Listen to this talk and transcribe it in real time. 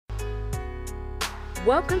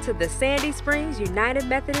Welcome to the Sandy Springs United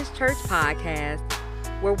Methodist Church podcast,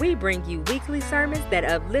 where we bring you weekly sermons that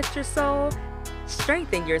uplift your soul,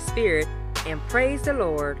 strengthen your spirit, and praise the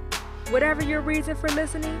Lord. Whatever your reason for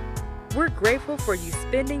listening, we're grateful for you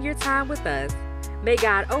spending your time with us. May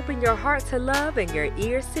God open your heart to love and your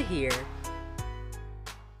ears to hear.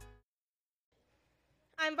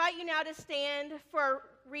 I invite you now to stand for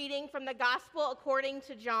reading from the Gospel according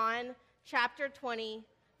to John, chapter 20,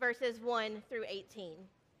 verses 1 through 18.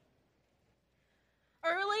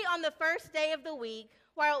 Early on the first day of the week,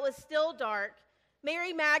 while it was still dark,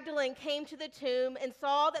 Mary Magdalene came to the tomb and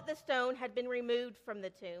saw that the stone had been removed from the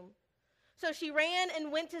tomb. So she ran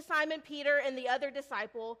and went to Simon Peter and the other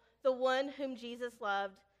disciple, the one whom Jesus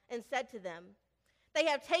loved, and said to them, "They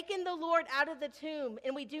have taken the Lord out of the tomb,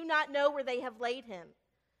 and we do not know where they have laid him."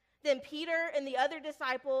 Then Peter and the other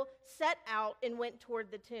disciple set out and went toward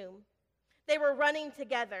the tomb. They were running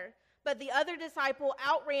together, but the other disciple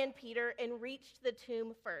outran Peter and reached the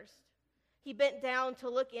tomb first. He bent down to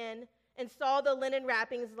look in and saw the linen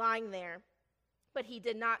wrappings lying there, but he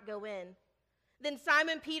did not go in. Then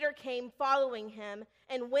Simon Peter came following him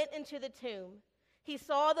and went into the tomb. He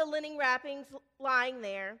saw the linen wrappings lying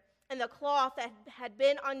there and the cloth that had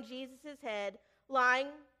been on Jesus' head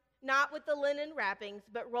lying, not with the linen wrappings,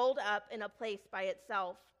 but rolled up in a place by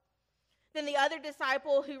itself. Then the other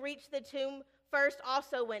disciple who reached the tomb first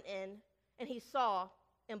also went in, and he saw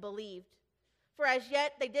and believed. For as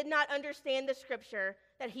yet they did not understand the scripture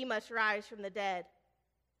that he must rise from the dead.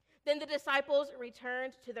 Then the disciples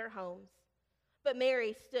returned to their homes. But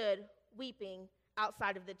Mary stood weeping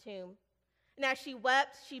outside of the tomb. And as she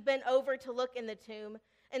wept, she bent over to look in the tomb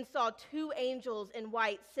and saw two angels in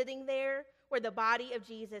white sitting there where the body of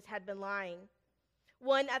Jesus had been lying,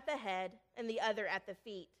 one at the head and the other at the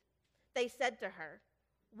feet. They said to her,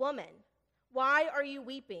 "Woman, why are you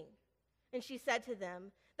weeping?" And she said to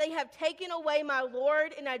them, "They have taken away my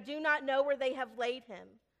Lord, and I do not know where they have laid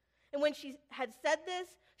him." And when she had said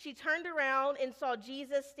this, she turned around and saw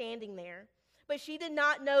Jesus standing there, but she did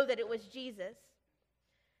not know that it was Jesus.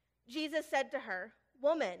 Jesus said to her,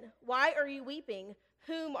 "Woman, why are you weeping?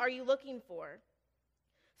 Whom are you looking for?"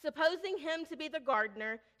 Supposing him to be the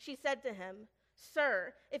gardener, she said to him,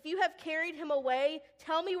 "Sir, if you have carried him away,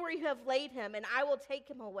 tell me where you have laid him, and I will take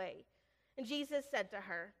him away." And Jesus said to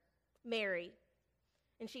her, "Mary."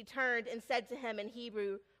 And she turned and said to him in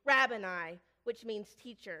Hebrew, "Rabboni," which means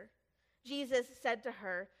teacher. Jesus said to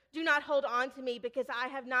her, "Do not hold on to me, because I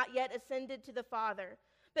have not yet ascended to the Father.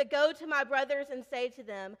 But go to my brothers and say to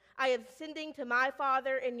them, I am ascending to my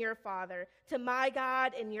Father and your Father, to my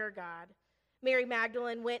God and your God." Mary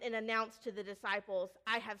Magdalene went and announced to the disciples,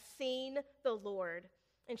 "I have seen the Lord."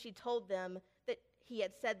 And she told them that he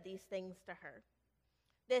had said these things to her.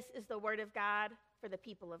 This is the word of God for the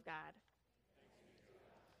people of God.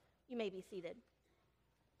 You may be seated.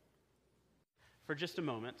 For just a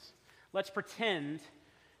moment, let's pretend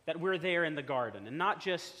that we're there in the garden, and not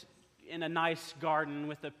just in a nice garden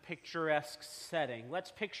with a picturesque setting.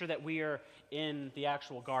 Let's picture that we are in the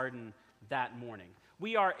actual garden that morning.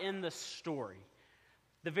 We are in the story,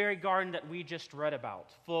 the very garden that we just read about,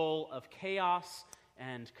 full of chaos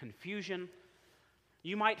and confusion.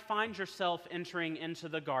 You might find yourself entering into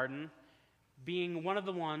the garden being one of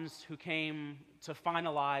the ones who came to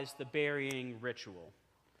finalize the burying ritual.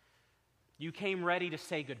 You came ready to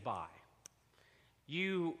say goodbye.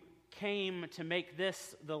 You came to make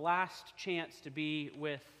this the last chance to be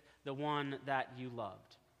with the one that you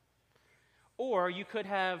loved. Or you could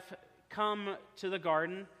have come to the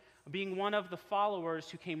garden being one of the followers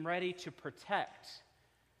who came ready to protect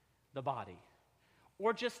the body,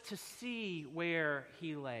 or just to see where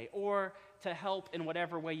he lay, or to help in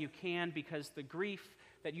whatever way you can because the grief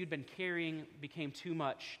that you'd been carrying became too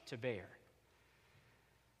much to bear.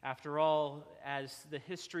 After all, as the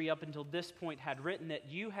history up until this point had written it,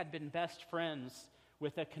 you had been best friends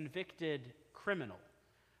with a convicted criminal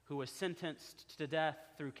who was sentenced to death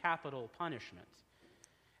through capital punishment.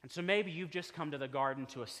 And so maybe you've just come to the garden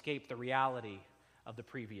to escape the reality of the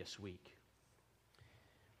previous week.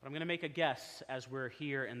 But I'm going to make a guess as we're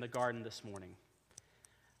here in the garden this morning.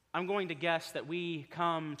 I'm going to guess that we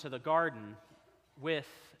come to the garden with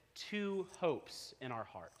two hopes in our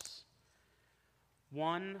hearts.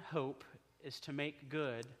 One hope is to make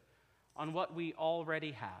good on what we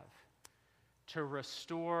already have, to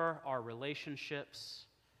restore our relationships,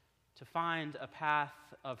 to find a path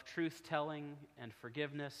of truth-telling and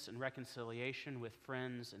forgiveness and reconciliation with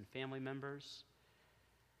friends and family members,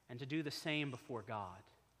 and to do the same before God.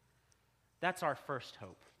 That's our first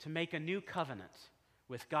hope, to make a new covenant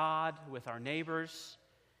with God, with our neighbors,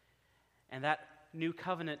 and that new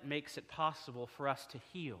covenant makes it possible for us to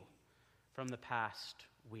heal from the past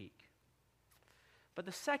week. But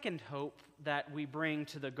the second hope that we bring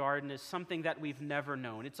to the garden is something that we've never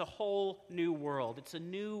known. It's a whole new world. It's a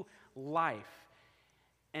new life.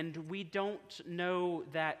 And we don't know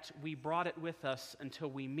that we brought it with us until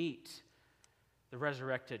we meet the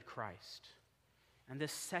resurrected Christ. And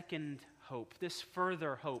this second hope, this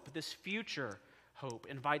further hope, this future hope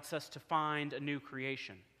invites us to find a new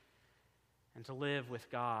creation and to live with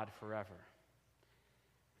God forever.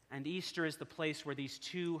 And Easter is the place where these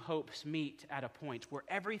two hopes meet at a point where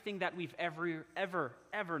everything that we've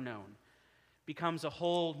ever known becomes a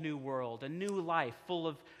whole new world, a new life full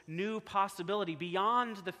of new possibility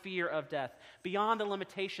beyond the fear of death, beyond the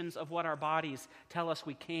limitations of what our bodies tell us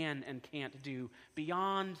we can and can't do,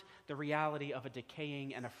 beyond the reality of a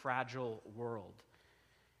decaying and a fragile world.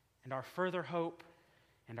 And our further hope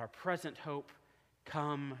and our present hope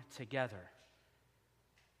come together.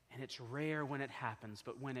 And it's rare when it happens,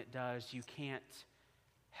 but when it does, you can't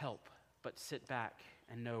help but sit back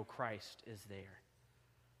and know Christ is there.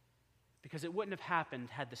 Because it wouldn't have happened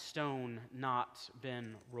had the stone not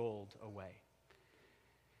been rolled away.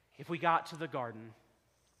 If we got to the garden,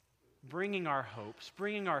 bringing our hopes,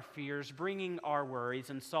 bringing our fears, bringing our worries,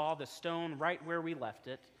 and saw the stone right where we left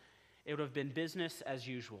it, it would have been business as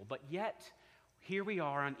usual. But yet, here we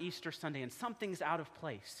are on Easter Sunday, and something's out of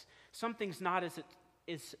place. Something's not as it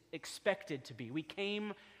is expected to be. We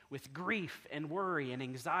came with grief and worry and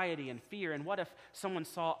anxiety and fear. And what if someone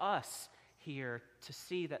saw us here to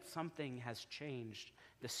see that something has changed?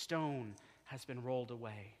 The stone has been rolled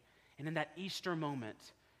away. And in that Easter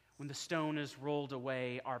moment, when the stone is rolled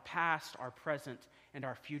away, our past, our present, and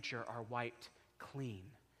our future are wiped clean.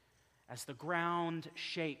 As the ground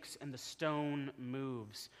shakes and the stone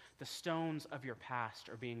moves, the stones of your past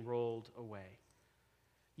are being rolled away.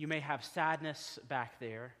 You may have sadness back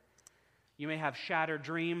there. You may have shattered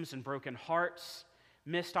dreams and broken hearts,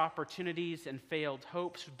 missed opportunities and failed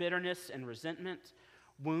hopes, bitterness and resentment,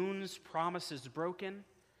 wounds, promises broken,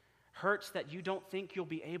 hurts that you don't think you'll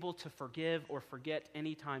be able to forgive or forget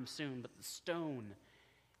anytime soon, but the stone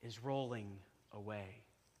is rolling away.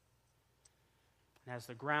 And as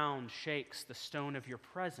the ground shakes, the stone of your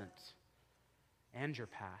present and your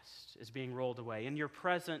past is being rolled away. In your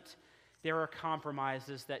present, there are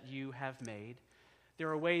compromises that you have made. There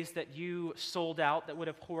are ways that you sold out that would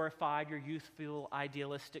have horrified your youthful,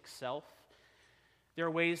 idealistic self. There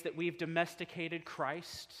are ways that we've domesticated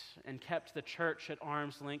Christ and kept the church at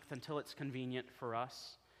arm's length until it's convenient for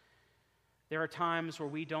us. There are times where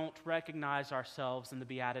we don't recognize ourselves in the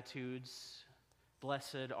Beatitudes.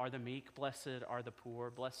 Blessed are the meek, blessed are the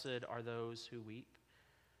poor, blessed are those who weep.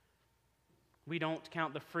 We don't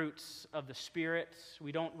count the fruits of the Spirit.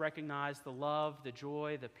 We don't recognize the love, the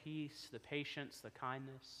joy, the peace, the patience, the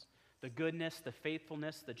kindness, the goodness, the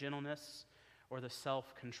faithfulness, the gentleness, or the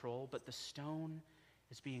self-control. But the stone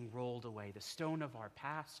is being rolled away. The stone of our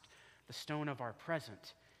past, the stone of our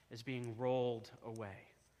present is being rolled away.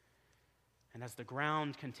 And as the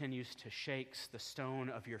ground continues to shake, the stone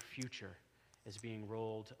of your future is being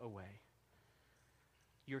rolled away.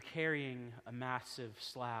 You're carrying a massive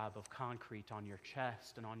slab of concrete on your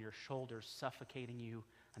chest and on your shoulders, suffocating you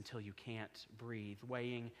until you can't breathe,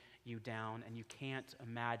 weighing you down, and you can't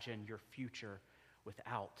imagine your future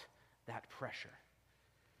without that pressure.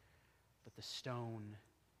 But the stone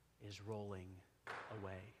is rolling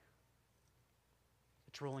away.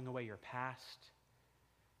 It's rolling away your past,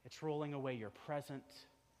 it's rolling away your present,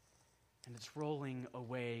 and it's rolling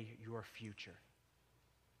away your future.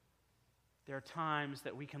 There are times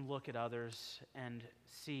that we can look at others and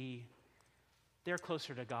see they're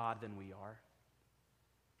closer to God than we are.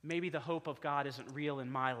 Maybe the hope of God isn't real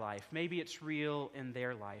in my life. Maybe it's real in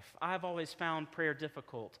their life. I've always found prayer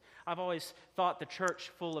difficult. I've always thought the church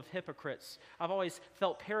full of hypocrites. I've always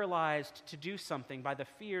felt paralyzed to do something by the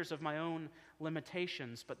fears of my own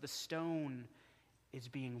limitations, but the stone is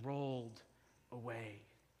being rolled away.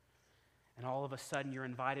 And all of a sudden, you're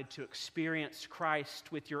invited to experience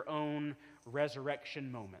Christ with your own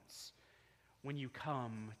resurrection moments when you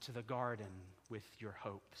come to the garden with your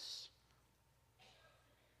hopes.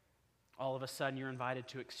 All of a sudden, you're invited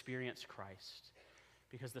to experience Christ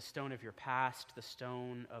because the stone of your past, the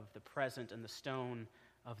stone of the present, and the stone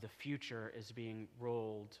of the future is being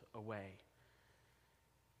rolled away.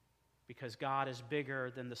 Because God is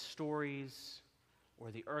bigger than the stories or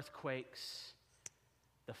the earthquakes,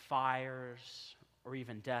 the fires, or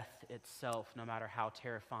even death itself, no matter how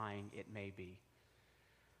terrifying it may be.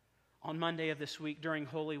 On Monday of this week, during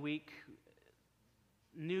Holy Week,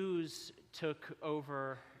 news took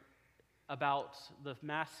over about the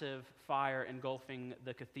massive fire engulfing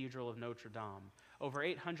the Cathedral of Notre Dame. Over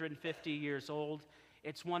 850 years old,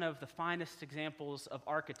 it's one of the finest examples of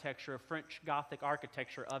architecture, of French Gothic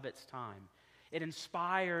architecture of its time. It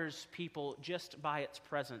inspires people just by its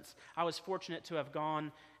presence. I was fortunate to have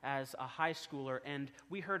gone as a high schooler, and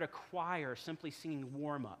we heard a choir simply singing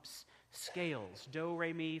warm-ups, scales, do,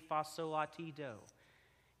 re, mi, fa, sol, la, ti, do.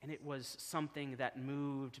 And it was something that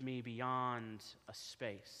moved me beyond a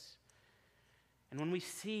space. And when we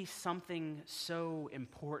see something so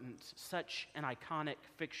important, such an iconic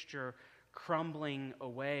fixture crumbling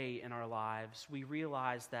away in our lives, we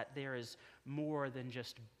realize that there is more than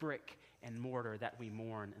just brick and mortar that we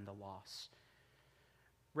mourn in the loss.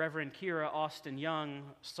 Reverend Kira Austin Young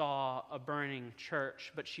saw a burning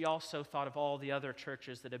church, but she also thought of all the other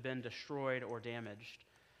churches that had been destroyed or damaged.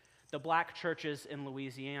 The black churches in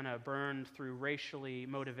Louisiana burned through racially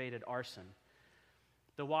motivated arson.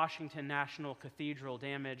 The Washington National Cathedral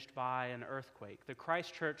damaged by an earthquake. The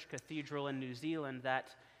Christchurch Cathedral in New Zealand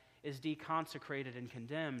that is deconsecrated and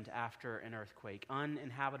condemned after an earthquake,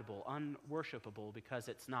 uninhabitable, unworshipable because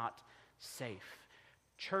it's not safe.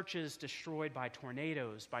 Churches destroyed by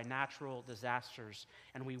tornadoes, by natural disasters,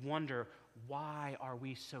 and we wonder, why are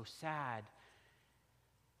we so sad?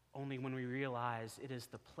 Only when we realize it is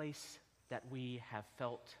the place that we have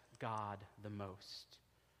felt God the most.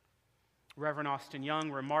 Reverend Austin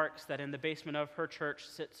Young remarks that in the basement of her church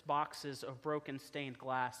sits boxes of broken stained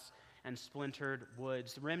glass and splintered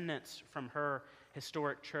woods, remnants from her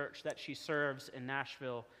historic church that she serves in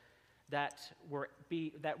Nashville that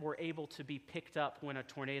were able to be picked up when a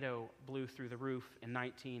tornado blew through the roof in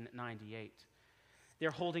 1998. They're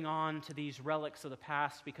holding on to these relics of the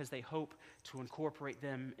past because they hope to incorporate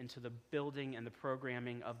them into the building and the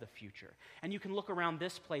programming of the future. And you can look around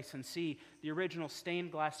this place and see the original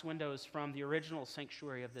stained glass windows from the original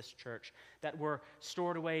sanctuary of this church that were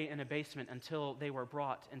stored away in a basement until they were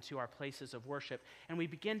brought into our places of worship. And we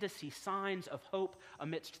begin to see signs of hope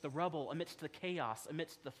amidst the rubble, amidst the chaos,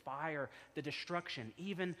 amidst the fire, the destruction,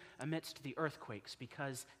 even amidst the earthquakes,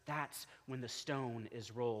 because that's when the stone is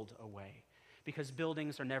rolled away. Because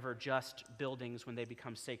buildings are never just buildings when they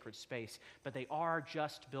become sacred space, but they are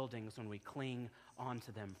just buildings when we cling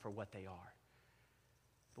onto them for what they are.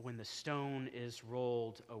 But when the stone is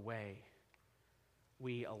rolled away,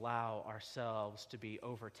 we allow ourselves to be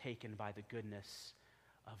overtaken by the goodness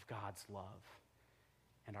of God's love.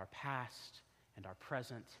 And our past and our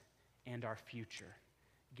present and our future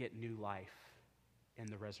get new life in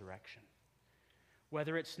the resurrection.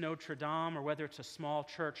 Whether it's Notre Dame or whether it's a small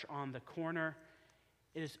church on the corner,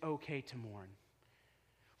 it is okay to mourn.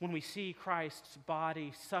 When we see Christ's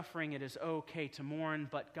body suffering, it is okay to mourn,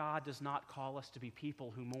 but God does not call us to be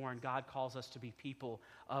people who mourn. God calls us to be people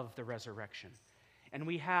of the resurrection. And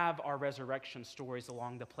we have our resurrection stories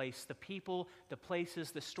along the place, the people, the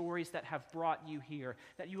places, the stories that have brought you here,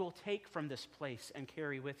 that you will take from this place and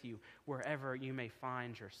carry with you wherever you may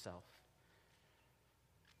find yourself.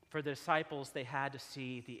 For the disciples, they had to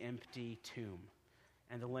see the empty tomb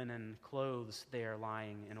and the linen clothes there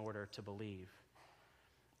lying in order to believe.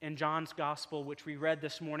 In John's gospel, which we read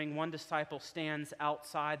this morning, one disciple stands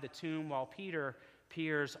outside the tomb while Peter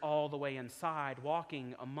peers all the way inside,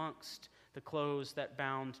 walking amongst the clothes that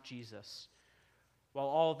bound Jesus. While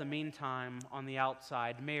all the meantime, on the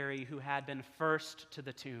outside, Mary, who had been first to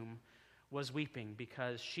the tomb, was weeping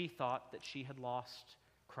because she thought that she had lost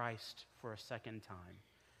Christ for a second time.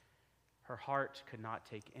 Her heart could not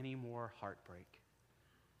take any more heartbreak.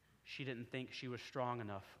 She didn't think she was strong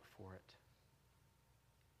enough for it.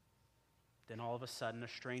 Then all of a sudden, a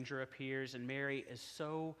stranger appears, and Mary is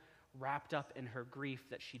so wrapped up in her grief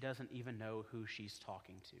that she doesn't even know who she's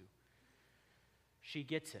talking to. She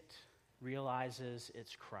gets it, realizes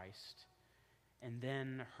it's Christ, and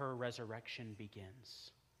then her resurrection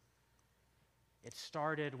begins. It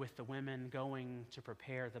started with the women going to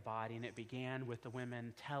prepare the body, and it began with the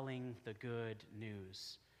women telling the good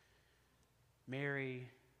news. Mary,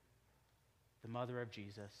 the mother of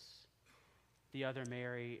Jesus, the other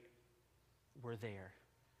Mary were there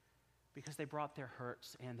because they brought their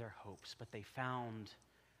hurts and their hopes, but they found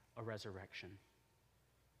a resurrection.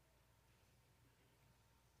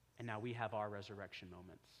 And now we have our resurrection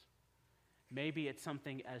moments. Maybe it's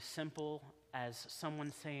something as simple as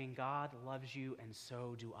someone saying, God loves you and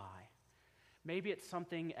so do I. Maybe it's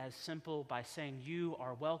something as simple by saying you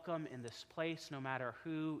are welcome in this place no matter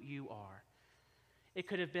who you are. It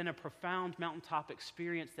could have been a profound mountaintop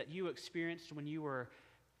experience that you experienced when you were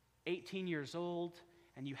 18 years old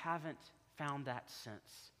and you haven't found that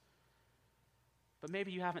since. But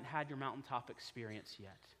maybe you haven't had your mountaintop experience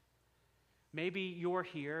yet. Maybe you're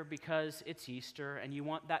here because it's Easter and you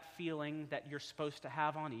want that feeling that you're supposed to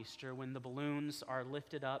have on Easter when the balloons are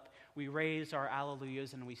lifted up, we raise our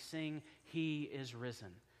alleluias and we sing, He is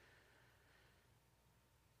risen.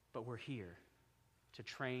 But we're here to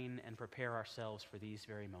train and prepare ourselves for these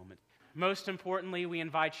very moments. Most importantly, we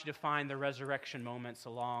invite you to find the resurrection moments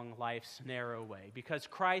along life's narrow way, because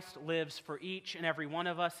Christ lives for each and every one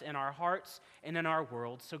of us in our hearts and in our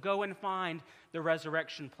world. So go and find the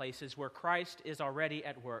resurrection places where Christ is already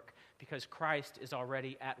at work, because Christ is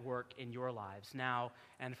already at work in your lives now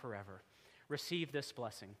and forever. Receive this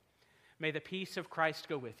blessing. May the peace of Christ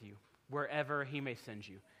go with you wherever He may send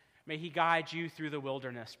you. May He guide you through the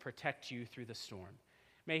wilderness, protect you through the storm.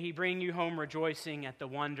 May He bring you home rejoicing at the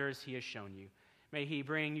wonders He has shown you. May He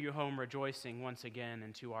bring you home rejoicing once again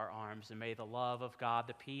into our arms. And may the love of God,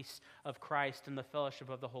 the peace of Christ, and the fellowship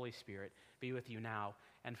of the Holy Spirit be with you now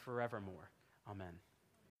and forevermore. Amen.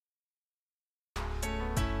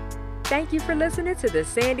 Thank you for listening to the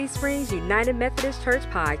Sandy Springs United Methodist Church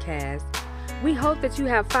podcast. We hope that you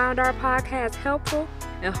have found our podcast helpful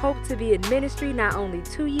and hope to be in ministry not only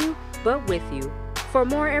to you, but with you. For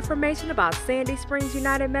more information about Sandy Springs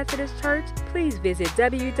United Methodist Church, please visit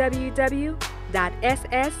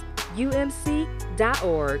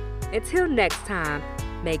www.ssumc.org. Until next time,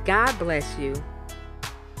 may God bless you.